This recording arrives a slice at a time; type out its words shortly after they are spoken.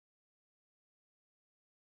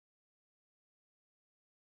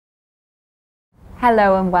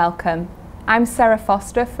Hello and welcome. I'm Sarah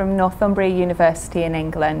Foster from Northumbria University in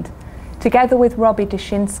England. Together with Robbie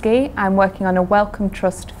Duschinsky, I'm working on a Wellcome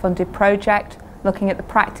Trust funded project looking at the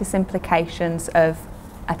practice implications of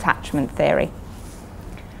attachment theory.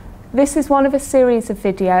 This is one of a series of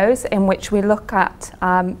videos in which we look at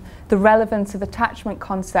the relevance of attachment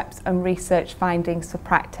concepts and research findings for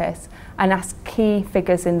practice and ask key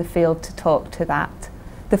figures in the field to talk to that.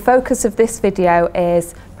 The focus of this video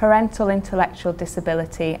is parental intellectual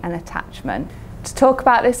disability and attachment. To talk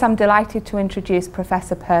about this, I'm delighted to introduce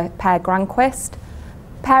Professor Pehr Granqvist.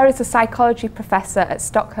 Pehr is a psychology professor at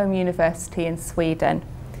Stockholm University in Sweden.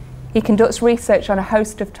 He conducts research on a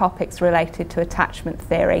host of topics related to attachment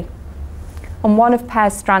theory. And one of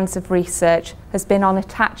Pehr's strands of research has been on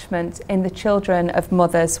attachment in the children of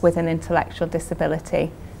mothers with an intellectual disability.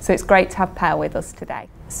 So it's great to have Pehr with us today.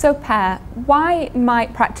 So Pehr, why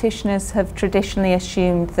might practitioners have traditionally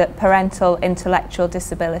assumed that parental intellectual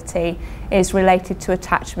disability is related to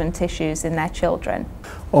attachment issues in their children?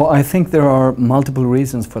 Oh, I think there are multiple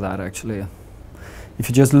reasons for that, actually. If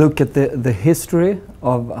you just look at the history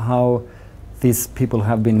of how these people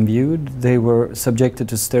have been viewed, they were subjected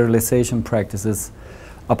to sterilization practices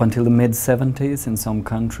up until the mid-70s in some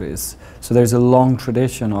countries. So there's a long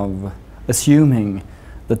tradition of assuming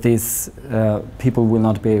that these people will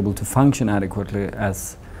not be able to function adequately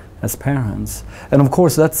as parents. And of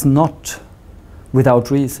course that's not without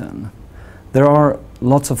reason. There are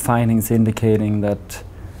lots of findings indicating that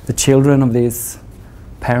the children of these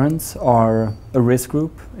parents are a risk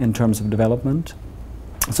group in terms of development.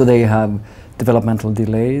 So they have developmental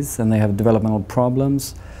delays and they have developmental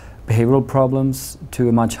problems, behavioral problems to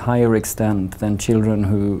a much higher extent than children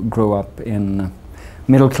who grow up in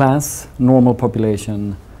middle class, normal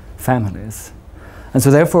population families. And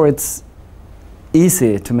so therefore it's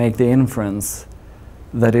easy to make the inference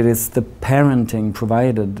that it is the parenting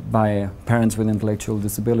provided by parents with intellectual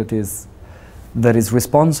disabilities that is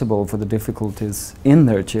responsible for the difficulties in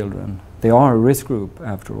their children. They are a risk group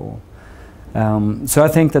after all. So I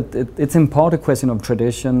think that it's in part a question of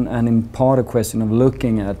tradition and in part a question of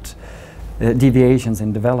looking at deviations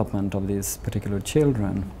in development of these particular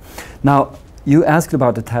children. Now, you asked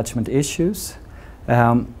about attachment issues.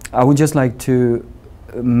 I would just like to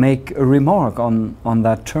make a remark on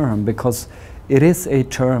that term, because it is a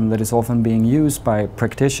term that is often being used by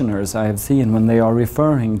practitioners, I have seen, when they are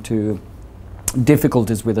referring to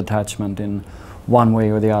difficulties with attachment in one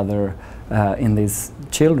way or the other in these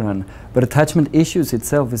children. But attachment issues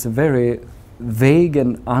itself is a very vague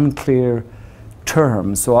and unclear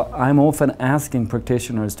term, so I'm often asking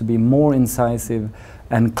practitioners to be more incisive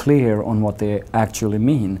and clear on what they actually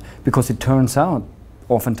mean, because it turns out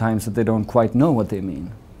oftentimes that they don't quite know what they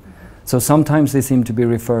mean. So sometimes they seem to be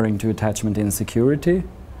referring to attachment insecurity,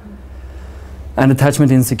 and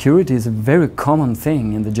attachment insecurity is a very common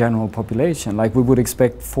thing in the general population. Like, we would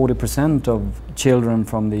expect 40% of children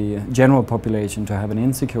from the general population to have an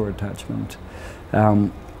insecure attachment.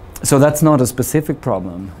 So that's not a specific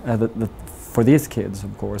problem for these kids,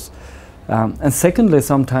 of course. And secondly,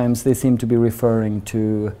 sometimes they seem to be referring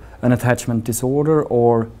to an attachment disorder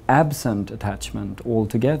or absent attachment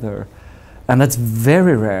altogether. And that's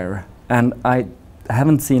very rare. And I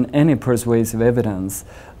haven't seen any persuasive evidence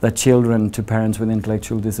that children to parents with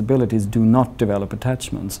intellectual disabilities do not develop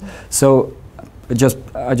attachments. So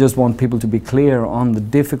I just want people to be clear on the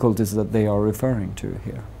difficulties that they are referring to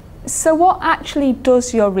here. So what actually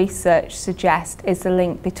does your research suggest is the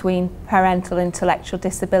link between parental intellectual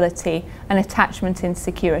disability and attachment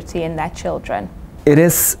insecurity in their children? It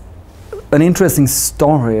is an interesting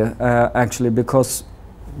story, actually, because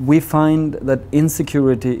we find that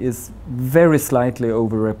insecurity is very slightly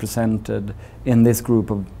overrepresented in this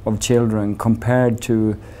group of children compared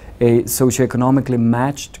to a socioeconomically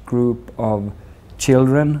matched group of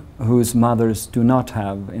children whose mothers do not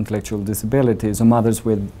have intellectual disabilities, or mothers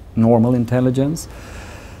with normal intelligence.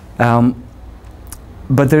 But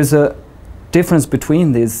there's a difference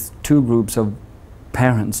between these two groups of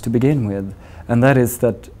parents to begin with, and that is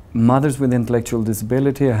that mothers with intellectual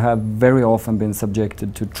disability have very often been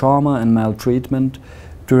subjected to trauma and maltreatment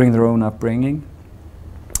during their own upbringing.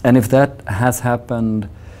 And if that has happened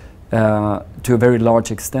to a very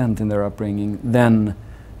large extent in their upbringing, then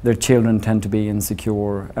their children tend to be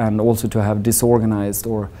insecure and also to have disorganized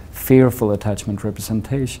or fearful attachment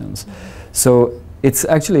representations. So it's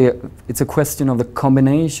actually it's a question of the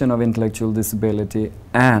combination of intellectual disability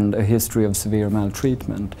and a history of severe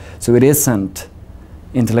maltreatment. So it isn't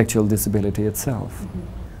intellectual disability itself. Mm-hmm.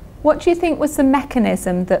 What do you think was the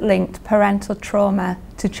mechanism that linked parental trauma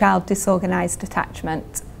to child disorganised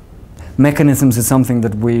attachment? Mechanisms is something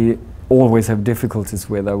that we always have difficulties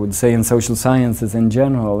with, I would say, in social sciences in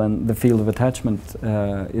general, and the field of attachment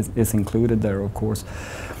is included there, of course.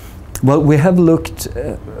 Well, we have looked,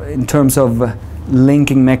 in terms of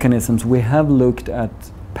linking mechanisms, we have looked at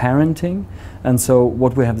parenting, and so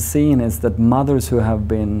what we have seen is that mothers who have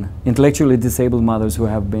been, intellectually disabled mothers who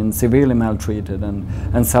have been severely maltreated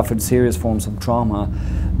and suffered serious forms of trauma,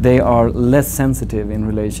 they are less sensitive in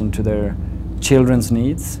relation to their children's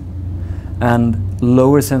needs, and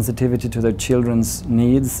lower sensitivity to their children's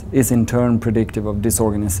needs is in turn predictive of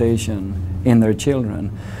disorganization in their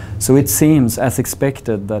children. So it seems, as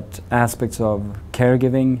expected, that aspects of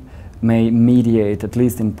caregiving may mediate, at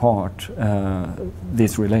least in part,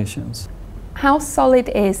 these relations. How solid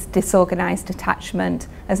is disorganised attachment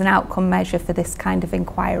as an outcome measure for this kind of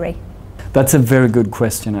inquiry? That's a very good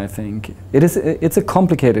question, I think. It's a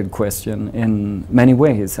complicated question in many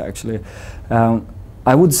ways, actually.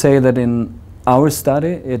 I would say that in our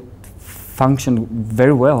study it functioned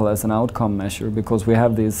very well as an outcome measure, because we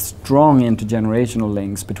have these strong intergenerational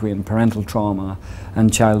links between parental trauma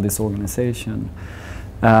and child disorganization.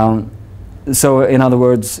 So in other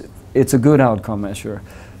words, it's a good outcome measure.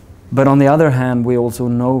 But on the other hand, we also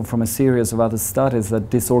know from a series of other studies that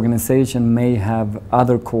disorganization may have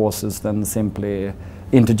other causes than simply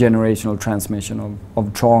intergenerational transmission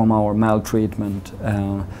of trauma or maltreatment.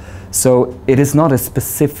 So it is not a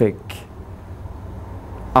specific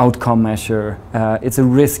outcome measure. It's a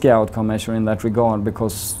risky outcome measure in that regard,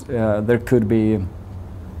 because there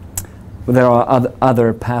are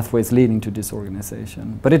other pathways leading to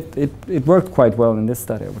disorganization. But it worked quite well in this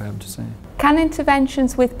study, I would have to say. Can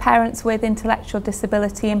interventions with parents with intellectual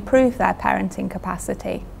disability improve their parenting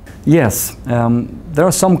capacity? Yes, there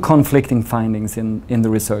are some conflicting findings in the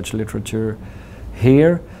research literature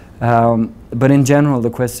here, but in general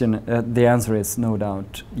the answer is no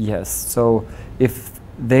doubt yes. So if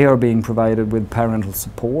they are being provided with parental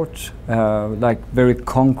support, like very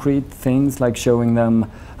concrete things like showing them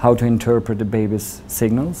how to interpret the baby's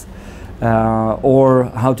signals, or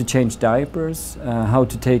how to change diapers, how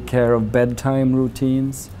to take care of bedtime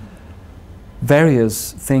routines,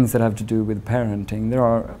 various things that have to do with parenting. There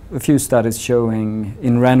are a few studies showing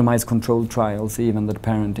in randomized controlled trials even that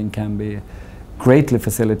parenting can be greatly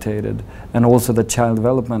facilitated, and also that child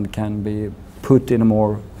development can be put in a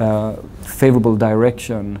more favorable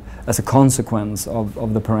direction as a consequence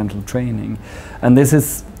of the parental training. And this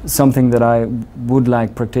is something that I would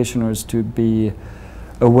like practitioners to be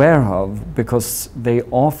aware of, because they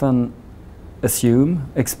often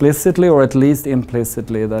assume explicitly or at least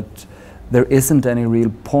implicitly that there isn't any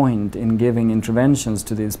real point in giving interventions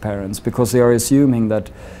to these parents, because they are assuming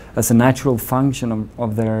that as a natural function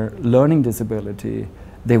of their learning disability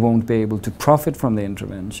they won't be able to profit from the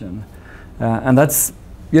intervention. And that's,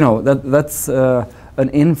 you know, that's an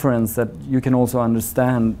inference that you can also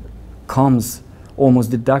understand comes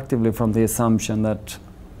almost deductively from the assumption that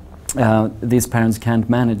these parents can't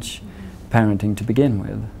manage parenting to begin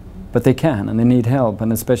with. But they can, and they need help,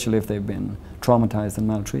 and especially if they've been traumatized and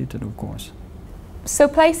maltreated, of course. So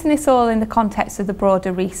placing this all in the context of the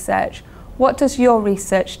broader research, what does your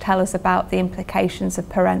research tell us about the implications of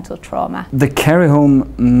parental trauma? The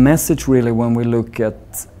carry-home message really, when we look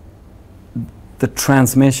at the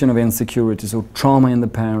transmission of insecurities, or trauma in the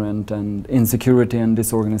parent and insecurity and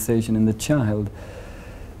disorganization in the child,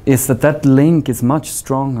 is that that link is much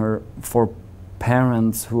stronger for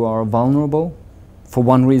parents who are vulnerable for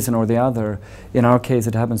one reason or the other. In our case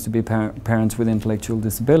it happens to be parents with intellectual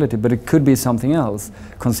disability, but it could be something else,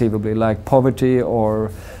 conceivably, like poverty or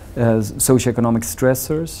socioeconomic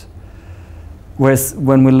stressors. Whereas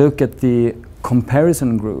when we look at the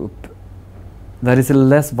comparison group, that is a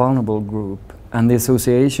less vulnerable group, and the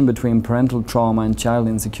association between parental trauma and child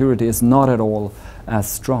insecurity is not at all as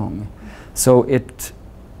strong. So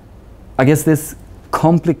I guess this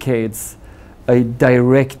complicates a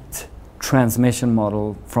direct transmission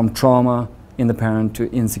model from trauma in the parent to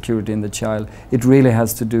insecurity in the child. It really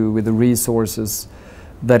has to do with the resources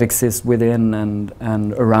that exist within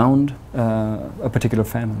and around a particular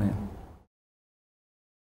family.